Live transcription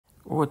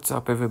What's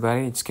up,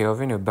 everybody? It's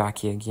Kelvin. We're back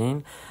here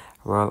again.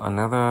 Well,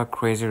 another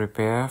crazy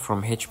repair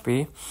from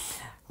HP.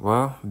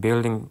 Well,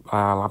 building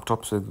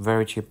laptops with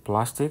very cheap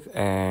plastic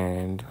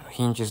and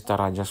hinges that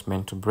are just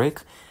meant to break,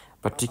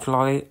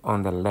 particularly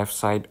on the left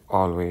side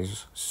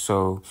always.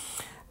 So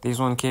this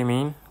one came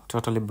in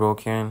totally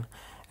broken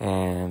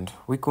and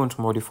we couldn't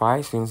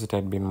modify since it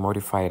had been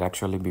modified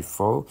actually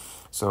before.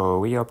 So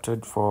we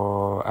opted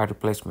for a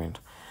replacement.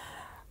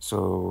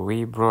 So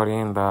we brought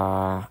in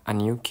a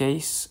new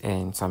case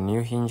and some new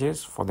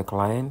hinges for the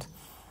client,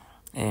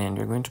 and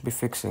we're going to be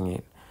fixing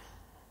it.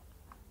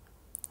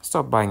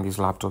 Stop buying these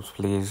laptops,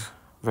 please.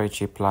 Very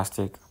cheap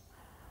plastic.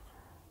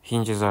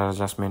 Hinges are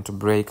just meant to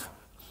break.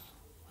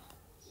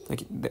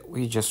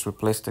 We just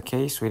replaced the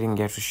case. We didn't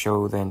get to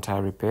show the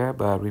entire repair,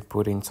 but we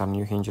put in some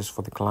new hinges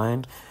for the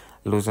client,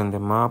 loosened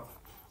them up.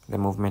 The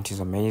movement is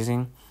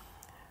amazing.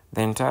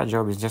 The entire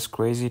job is just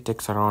crazy. It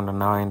takes around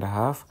an hour and a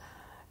half,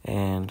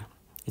 and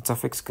it's a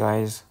fix,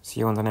 guys. See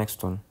you on the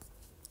next one.